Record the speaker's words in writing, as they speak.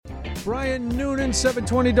Brian Noonan,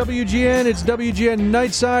 720 WGN. It's WGN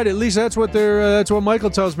Nightside. At least that's what that's what Michael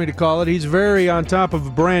tells me to call it. He's very on top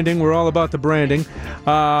of branding. We're all about the branding.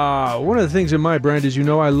 One of the things in my brand is,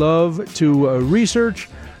 I love to research,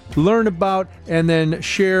 learn about, and then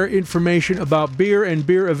share information about beer and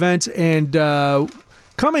beer events. And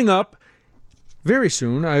coming up very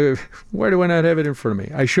soon, why do I not have it in front of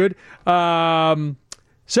me? I should.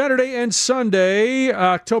 Saturday and Sunday,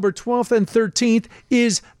 October 12th and 13th,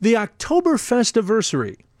 is the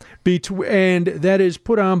Oktoberfestiversary, and that is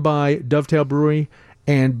put on by Dovetail Brewery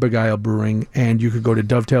and Beguile Brewing, and you could go to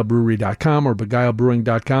dovetailbrewery.com or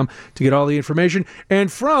beguilebrewing.com to get all the information.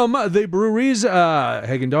 And from the breweries,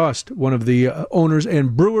 Hagen Dost, one of the owners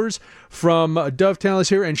and brewers from Dovetail, is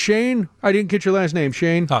here. And Shane, I didn't get your last name,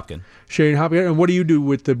 Shane Hopkin. Shane Hopkin. And what do you do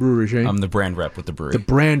with the brewery, Shane? I'm the brand rep with the brewery. The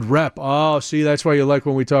brand rep. Oh, see, that's why you like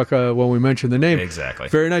when we talk, when we mention the name. Exactly.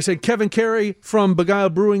 Very nice. And Kevin Carey from Beguile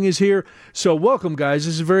Brewing is here. So welcome, guys.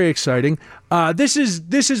 This is very exciting. This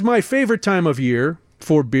is my favorite time of year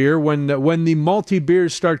for beer, when the malty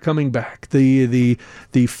beers start coming back, the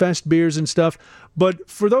fest beers and stuff. But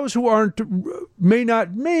for those who may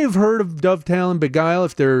have heard of Dovetail and Beguile,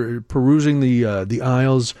 if they're perusing the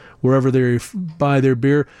aisles wherever they buy their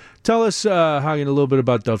beer, tell us, Hagen, a little bit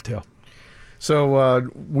about Dovetail. So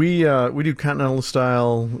we do continental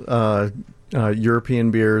style European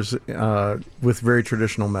beers with very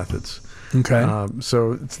traditional methods. Okay.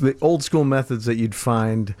 So it's the old school methods that you'd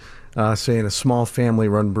find, say, in a small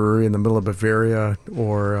family-run brewery in the middle of Bavaria,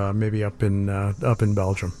 or maybe up in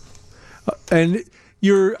Belgium. And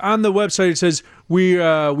you're on the website. It says we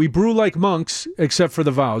brew like monks, except for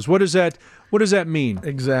the vows. What does that mean?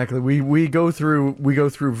 Exactly. We go through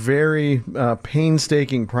very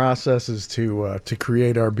painstaking processes to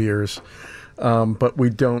create our beers. But we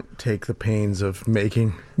don't take the pains of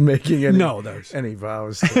making any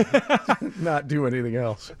vows to not do anything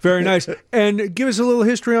else. Very nice. And give us a little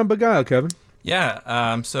history on Beguile, Kevin.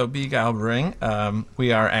 Yeah, so Beguile Brewing,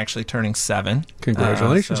 we are actually turning 7.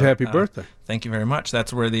 Congratulations. Happy birthday. Thank you very much.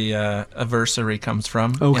 That's where the anniversary comes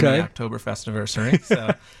from. Okay. In the Oktoberfestiversary.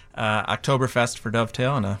 So Oktoberfest for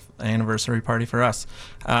Dovetail and an anniversary party for us.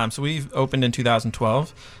 So we've opened in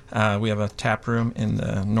 2012. We have a tap room in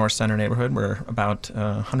the North Center neighborhood. We're about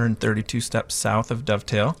 132 steps south of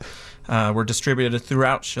Dovetail. We're distributed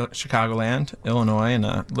throughout Chicagoland, Illinois, and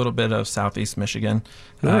a little bit of southeast Michigan.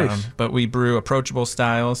 Nice. But we brew approachable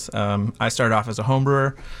styles. I started off as a home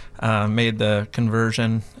brewer, made the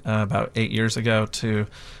conversion about 8 years ago to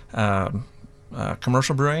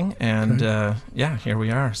commercial brewing, and here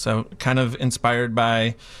we are. So kind of inspired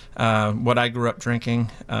by what I grew up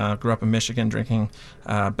drinking. Grew up in Michigan drinking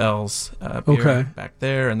Bell's beer back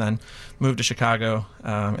there, and then moved to Chicago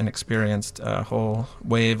and experienced a whole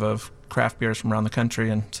wave of craft beers from around the country.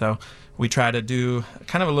 And so we try to do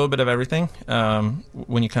kind of a little bit of everything.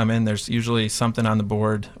 When you come in, there's usually something on the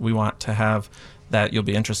board we want to have that you'll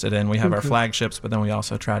be interested in. We have our flagships, but then we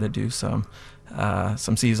also try to do some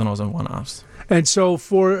seasonals and one-offs. And so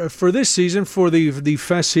for this season, for the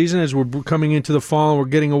fest season, as we're coming into the fall and we're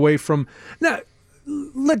getting away from... Now,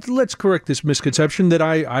 let's correct this misconception that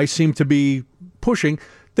I seem to be pushing,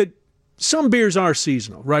 that some beers are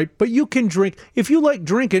seasonal, right? But you can drink... If you like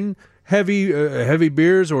drinking heavy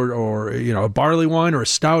beers or a barley wine or a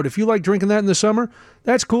stout, if you like drinking that in the summer,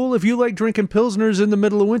 that's cool. If you like drinking Pilsners in the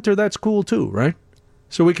middle of winter, that's cool too, right?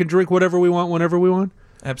 So we can drink whatever we want, whenever we want?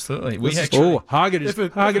 Absolutely. Hagen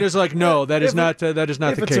is like, no, that is not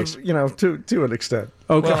the case. To an extent.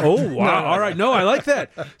 Okay. Well, wow. All right. No, I like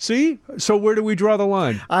that. See? So where do we draw the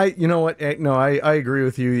line? I agree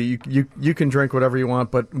with you. You can drink whatever you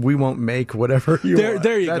want, but we won't make whatever you want.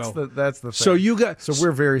 There you go. That's the thing. So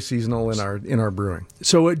we're very seasonal in our brewing.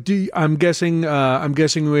 So I'm guessing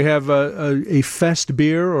we have a fest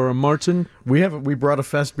beer or a Märzen. We brought a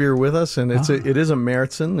fest beer with us, and it is a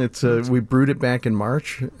Märzen. We brewed it back in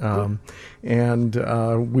March, and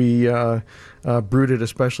we brewed it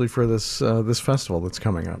especially for this festival that's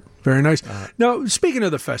coming up. Very nice. Now, speaking of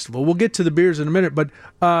the festival, we'll get to the beers in a minute, but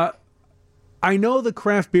I know the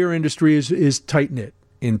craft beer industry is tight-knit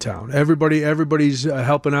in town. Everybody's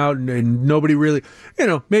helping out, and nobody really,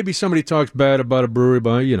 maybe somebody talks bad about a brewery,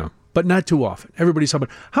 but not too often. Everybody's helping.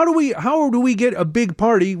 How do we get a big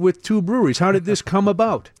party with 2 breweries? How did this come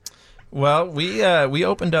about? Well, we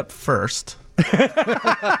opened up first.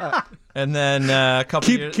 And then a couple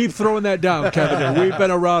years... Keep throwing that down, Kevin. We've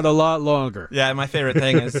been around a lot longer. Yeah, my favorite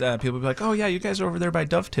thing is people be like, oh, yeah, you guys are over there by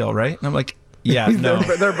Dovetail, right? And I'm like, Yeah, no.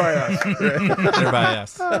 They're by us. They're by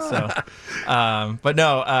us. So, but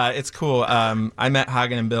no, it's cool. I met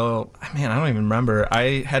Hagen and Bill. Man, I don't even remember.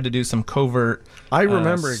 I had to do some covert. I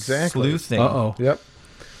remember exactly. Sleuthing. Yep.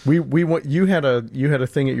 We went. You had a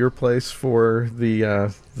thing at your place for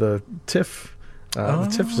the TIFF. The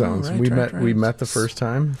TIFF zones. Right, We met the first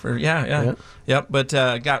time. Yep. But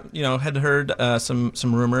had heard some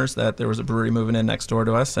rumors that there was a brewery moving in next door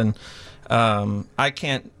to us, and I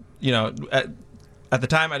can't. At the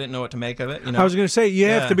time, I didn't know what to make of it. I was going to say you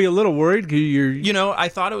have to be a little worried. 'Cause I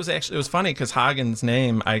thought it was funny because Hagen's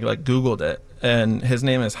name, I Googled it, and his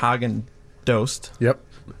name is Hagen Dost. Yep.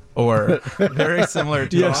 Or very similar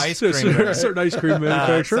to an ice cream. A certain ice cream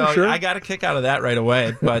manufacturer. So sure. I got a kick out of that right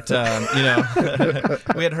away. But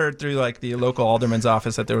we had heard through the local alderman's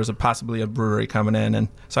office that there was possibly a brewery coming in, and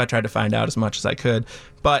so I tried to find out as much as I could.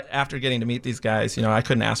 But after getting to meet these guys, I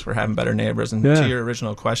couldn't ask for having better neighbors. And to your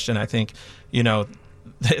original question, I think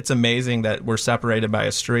it's amazing that we're separated by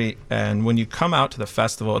a street, and when you come out to the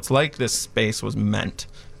festival, it's like this space was meant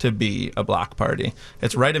to be a block party.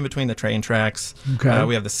 It's right in between the train tracks. Okay.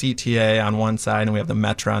 We have the CTA on one side and we have the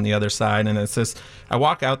Metro on the other side, and it's just, I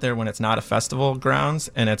walk out there when it's not a festival grounds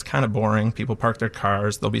and it's kind of boring. People park their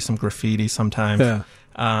cars. There'll be some graffiti sometimes. Yeah.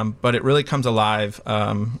 But it really comes alive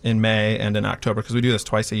in May and in October because we do this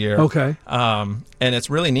twice a year. Okay. And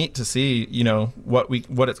it's really neat to see,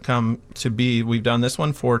 what it's come to be. We've done this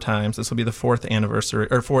one 4 times. This will be the 4th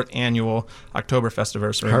annual Oktoberfest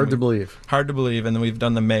anniversary. Hard to believe. And then we've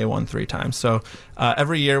done the May one 3 times. So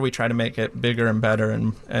every year we try to make it bigger and better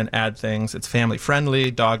and add things. It's family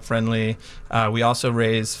friendly, dog friendly. We also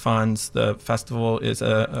raise funds. The festival is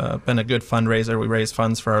been a good fundraiser. We raise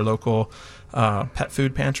funds for our local pet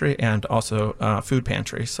food pantry and also food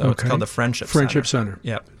pantry. So it's called the Friendship Center.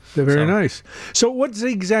 Yep. They're very nice. So what's the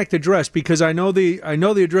exact address? Because I know the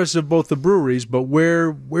addresses of both the breweries, but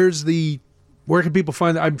where can people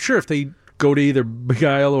find I'm sure if they go to either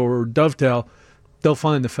Beguile or Dovetail, they'll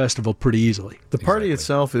find the festival pretty easily. The party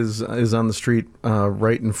itself is on the street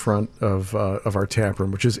right in front of our tap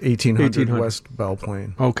room, which is 1800 West Belle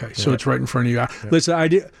Plaine. Okay, so it's right in front of you. Yeah.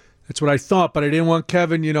 Listen, that's what I thought, but I didn't want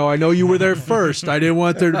Kevin. I know you were there first. I didn't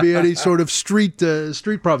want there to be any sort of street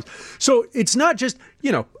problems. So it's not just,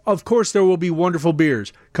 of course there will be wonderful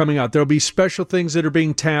beers coming out. There'll be special things that are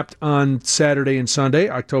being tapped on Saturday and Sunday,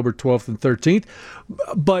 October 12th and 13th.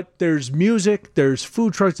 But there's music, there's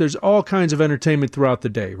food trucks, there's all kinds of entertainment throughout the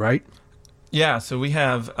day, right? Yeah, so we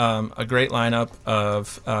have a great lineup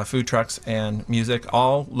of food trucks and music,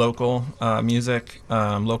 all local music,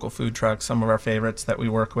 local food trucks, some of our favorites that we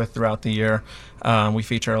work with throughout the year. We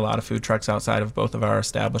feature a lot of food trucks outside of both of our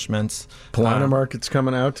establishments. Paulina Market's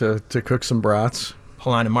coming out to cook some brats.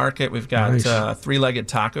 Paulina Market, we've got Three-Legged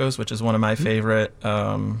Tacos, which is one of my favorite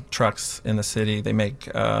trucks in the city. They make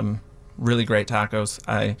really great tacos.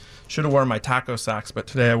 I should have worn my taco socks, but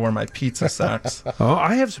today I wore my pizza socks. Oh,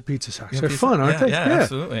 I have some pizza socks. They're fun, aren't they? Yeah,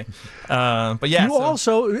 absolutely. But yeah, you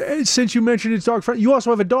also, since you mentioned it's dog friendly, you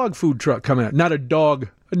also have a dog food truck coming out. Not a dog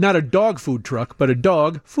food truck, but a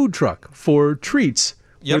dog food truck for treats.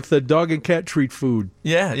 Yep. With the dog and cat treat food.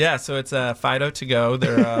 Yeah. So it's Fido To Go.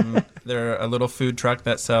 They're a little food truck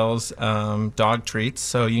that sells dog treats.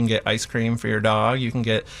 So you can get ice cream for your dog. You can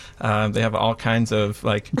get. They have all kinds of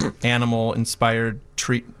animal-inspired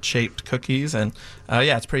treat-shaped cookies, and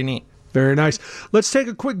it's pretty neat. Very nice. Let's take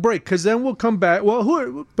a quick break because then we'll come back.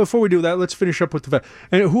 Well, before we do that, let's finish up with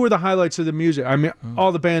and who are the highlights of the music? I mean,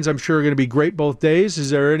 all the bands I'm sure are going to be great both days. Is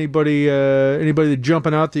there anybody that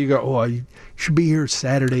jumping out that you go, oh, you should be here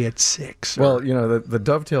Saturday at 6? Well, the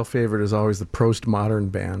Dovetail favorite is always the Prost Modern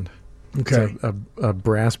Band. Okay, it's a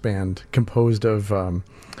brass band composed of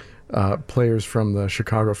players from the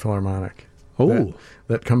Chicago Philharmonic. Oh,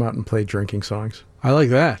 that come out and play drinking songs. I like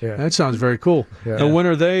that. Yeah. That sounds very cool. Yeah. And when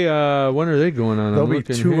are they going on? They'll be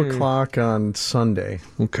 2:00 on Sunday.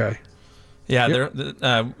 Okay. Yeah,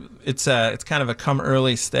 it's kind of a come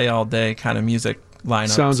early, stay all day kind of music lineup.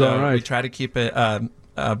 Sounds all right. We try to keep it.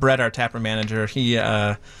 Brett, our taproom manager,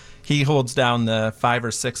 he holds down the 5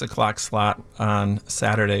 or 6 o'clock slot on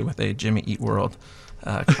Saturday with a Jimmy Eat World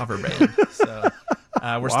cover band. So.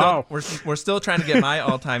 We're still trying to get my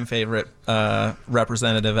all-time favorite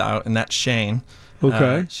representative out, and that's Shane.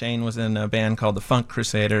 Okay. Shane was in a band called the Funk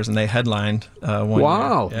Crusaders, and they headlined one year.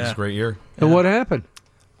 Wow. It was a great year. And what happened?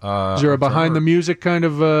 Is there a behind-the-music kind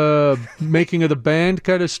of making of the band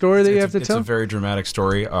kind of story that you have to tell? It's a very dramatic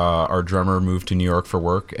story. Our drummer moved to New York for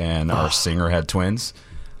work, and our singer had twins.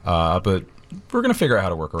 But we're going to figure out how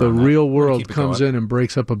to work around the that. real world comes in and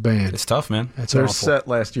breaks up a band. It's tough, man. Their set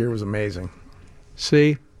last year was amazing.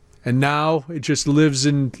 See? and now it just lives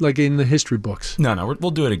in the history books. No,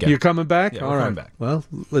 we'll do it again. You're coming back? Yeah, All we're right. coming back. Well,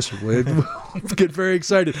 listen, we'll get very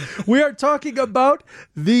excited. We are talking about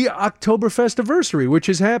the Oktoberfest anniversary, which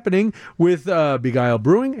is happening with Beguile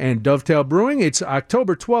Brewing and Dovetail Brewing. It's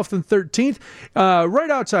October 12th and 13th, right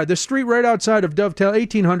outside the street, right outside of Dovetail,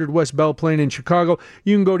 1800 West Belle Plaine in Chicago.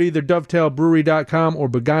 You can go to either dovetailbrewery.com or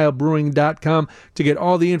beguilebrewing.com to get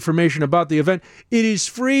all the information about the event. It is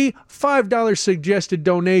free, $5 suggested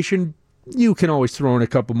donation. You can always throw in a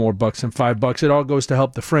couple more bucks than $5. It all goes to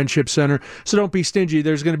help the Friendship Center. So don't be stingy.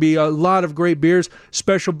 There's going to be a lot of great beers,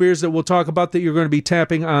 special beers that we'll talk about that you're going to be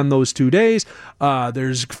tapping on those 2 days.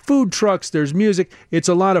 There's food trucks. There's music. It's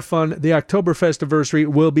a lot of fun. The Oktoberfest anniversary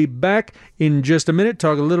will be back in just a minute.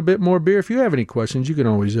 Talk a little bit more beer. If you have any questions, you can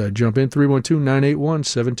always jump in.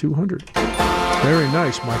 312-981-7200. Very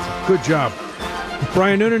nice, Michael. Good job.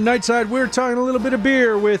 Brian Noonan, Nightside. We're talking a little bit of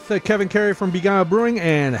beer with Kevin Carey from Beguile Brewing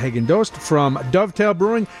and Hagen Dost from Dovetail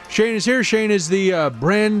Brewing. Shane is here. Shane is the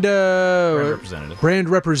brand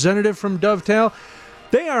representative from Dovetail.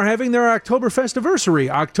 They are having their Oktoberfest anniversary,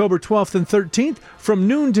 October 12th and 13th, from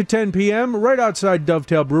noon to 10 p.m., right outside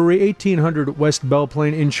Dovetail Brewery, 1800 West Belle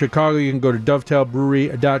Plaine in Chicago. You can go to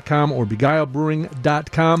dovetailbrewery.com or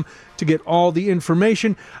beguilebrewing.com to get all the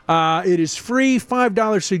information. It is free,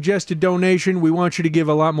 $5 suggested donation. We want you to give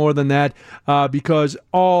a lot more than that because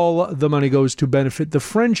all the money goes to benefit the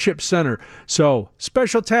Friendship Center. So,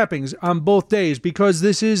 special tappings on both days because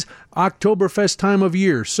this is Oktoberfest time of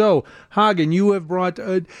year. So, Hagen, you have brought...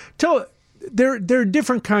 There are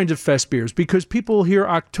different kinds of fest beers because people hear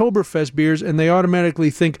Oktoberfest beers and they automatically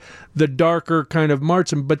think the darker kind of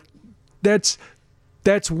Marzen, but that's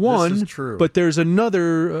one. This is true. But there's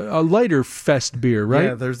another, a lighter fest beer, right?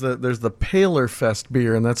 Yeah, there's the paler fest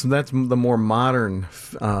beer, and that's the more modern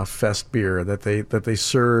fest beer that they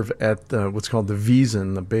serve at what's called the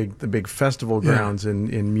Wiesn, the big festival grounds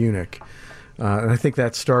in Munich. And I think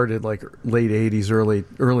that started like late '80s, early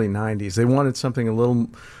 '90s. They wanted something a little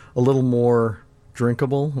more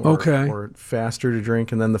drinkable or faster to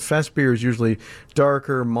drink, and then the fest beer is usually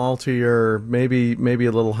darker, maltier, maybe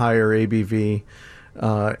a little higher ABV.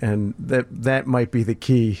 And that might be the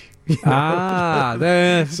key. So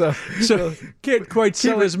can't quite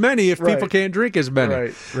sell as many if people can't drink as many.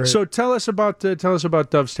 Right. So tell us about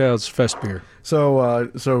Dovetail's Fest beer.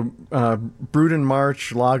 So brewed in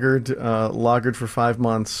March, lagered for 5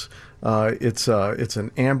 months. It's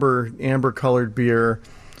an amber colored beer.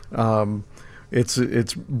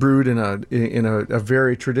 It's brewed in a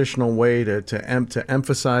very traditional way to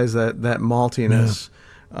emphasize that maltiness.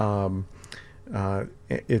 Yeah.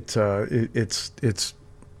 It's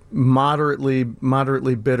moderately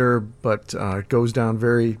bitter, but goes down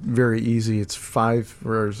very, very easy. It's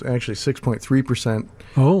 6.3%.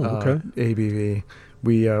 ABV.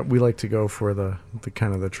 We like to go for the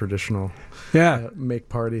kind of the traditional make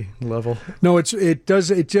party level. No, it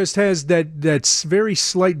just has that very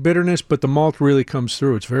slight bitterness, but the malt really comes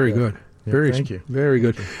through. It's very good. Yeah, thank you. Very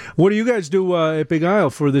good. What do you guys do at Beguile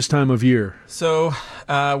for this time of year? So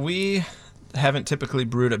we haven't typically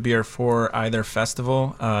brewed a beer for either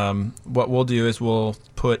festival. What we'll do is we'll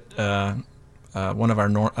put one of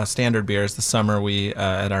our standard beers. The summer we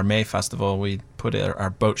at our May festival we put our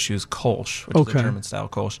Boat Shoes Kolsch, which is a German style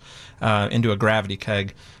Kolsch, into a gravity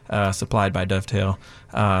keg supplied by Dovetail.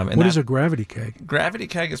 What is a gravity keg? Gravity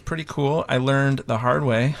keg is pretty cool. I learned the hard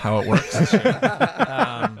way how it works.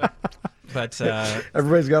 But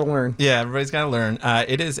everybody's got to learn. Yeah, everybody's got to learn.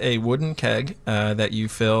 It is a wooden keg that you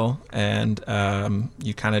fill, and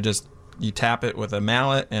you kind of just tap it with a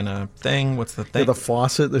mallet and a thing. What's the thing? The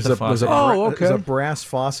faucet. There's a brass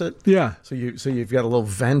faucet. Yeah. So you've got a little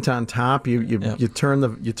vent on top. You turn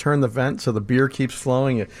the vent so the beer keeps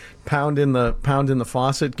flowing. You pound in the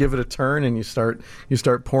faucet, give it a turn, and you start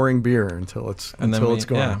pouring beer until it's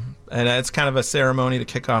gone. Yeah. And it's kind of a ceremony to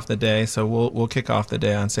kick off the day. So we'll kick off the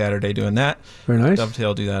day on Saturday doing that. Very nice.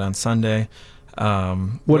 Dovetail do that on Sunday.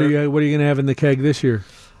 What are you going to have in the keg this year?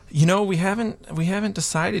 We haven't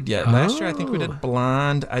decided yet. Last year I think we did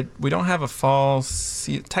blonde. We don't have a fall.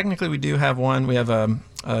 Technically we do have one. We have an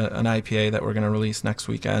IPA that we're going to release next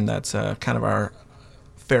weekend. That's kind of our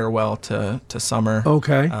farewell to summer.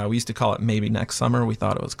 Okay. We used to call it maybe next summer. We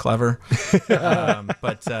thought it was clever.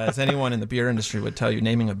 But as anyone in the beer industry would tell you,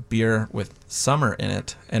 naming a beer with summer in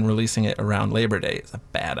it and releasing it around Labor Day is a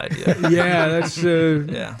bad idea. Yeah, that's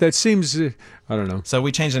that seems I don't know. So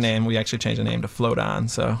we changed the name. We actually changed the name to Float On.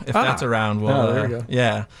 So if that's around, we'll there you go.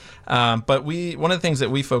 Yeah. But one of the things that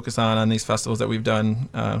we focus on these festivals that we've done,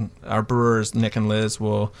 our brewers Nick and Liz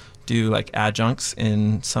will do like adjuncts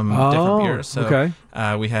in some different beers. So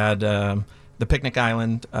we had the Picnic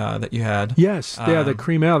Island that you had. Yes, the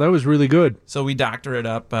cream ale, that was really good. So we doctor it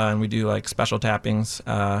up and we do like special tappings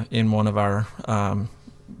in one of our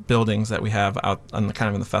buildings that we have out on the kind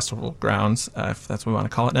of in the festival grounds, if that's what we want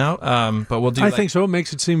to call it now. But we'll do. I think so. It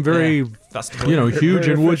makes it seem very, huge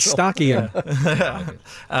and Woodstockian.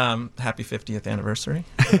 Happy 50th anniversary,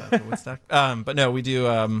 Woodstock. But no, we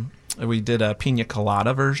do. We did a pina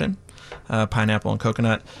colada version. Pineapple and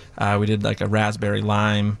coconut. We did like a raspberry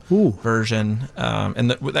lime version,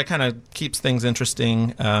 and that kind of keeps things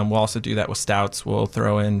interesting. We'll also do that with stouts. We'll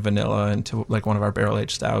throw in vanilla into like one of our barrel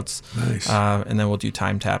aged stouts, nice. And then we'll do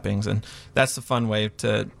time tappings, and that's the fun way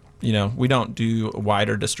to. We don't do a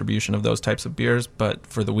wider distribution of those types of beers, but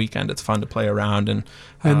for the weekend, it's fun to play around. And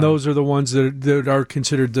those are the ones that are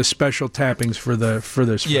considered the special tappings for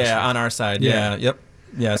this. Yeah, on our side. Yeah. Yep.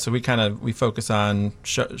 Yeah, so we focus on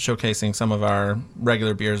showcasing some of our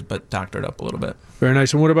regular beers, but doctor it up a little bit. Very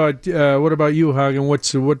nice. And what about you, Hagen?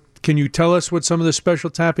 What can you tell us what some of the special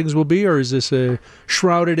tappings will be, or is this a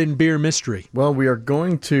shrouded in beer mystery? Well, we are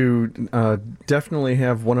going to definitely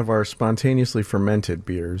have one of our spontaneously fermented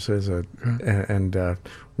beers and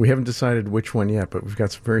we haven't decided which one yet, but we've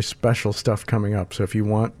got some very special stuff coming up. So if you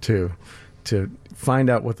want to find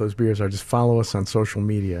out what those beers are, just follow us on social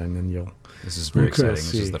media, and then you'll. This is very exciting.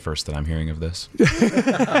 This is the first that I'm hearing of this.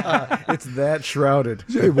 It's that shrouded.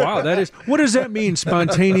 Wow, that is. What does that mean?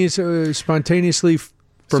 Spontaneously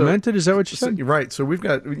fermented? Is that what you said? Right. So we've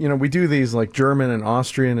got we do these like German and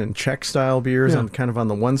Austrian and Czech style beers on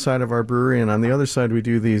the one side of our brewery, and on the other side we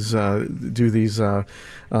do these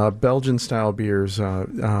Belgian style beers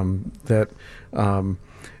that.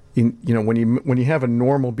 When you have a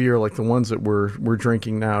normal beer like the ones that we're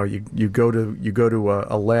drinking now, you go to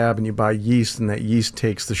a lab and you buy yeast, and that yeast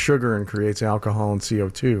takes the sugar and creates alcohol and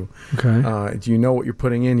CO2. Okay. You know what you're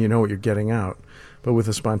putting in, you know what you're getting out. But with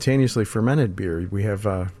a spontaneously fermented beer, we have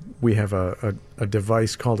a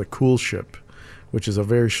device called a coolship, which is a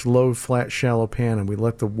very slow, flat, shallow pan, and we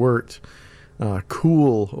let the wort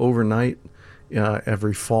cool overnight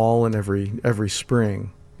every fall and every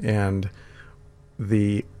spring, and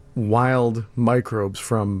the wild microbes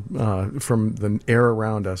from the air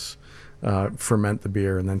around us ferment the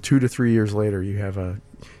beer, and then 2 to 3 years later you have a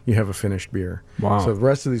finished beer. Wow! So the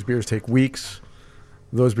rest of these beers take weeks;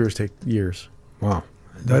 those beers take years. Wow!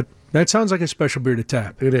 That sounds like a special beer to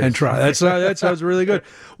tap it is. And try. That sounds really good.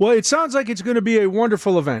 Well, it sounds like it's going to be a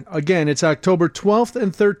wonderful event. Again, it's October 12th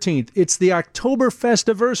and 13th. It's the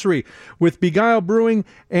Oktoberfestiversary with Beguile Brewing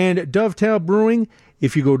and Dovetail Brewing.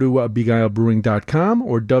 If you go to beguilebrewing.com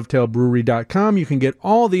or dovetailbrewery.com, you can get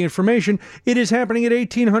all the information. It is happening at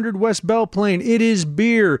 1800 West Belle Plaine. It is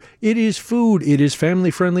beer. It is food. It is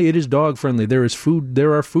family-friendly. It is dog-friendly. There is food.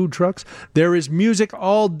 There are food trucks. There is music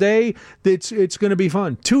all day. It's going to be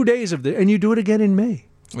fun. 2 days of it, and you do it again in May.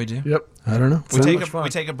 We do. Yep. I don't know. We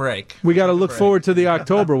take a break. We got to look forward to the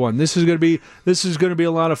October one. This is going to be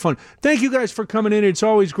a lot of fun. Thank you guys for coming in. It's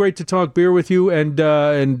always great to talk beer with you, and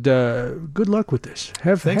good luck with this.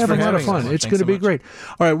 Have a lot of fun. It's going to be great.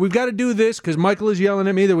 All right, we've got to do this because Michael is yelling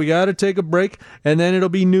at me that we got to take a break, and then it'll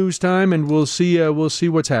be news time, and we'll see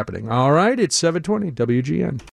what's happening. All right, it's 7:20 WGN.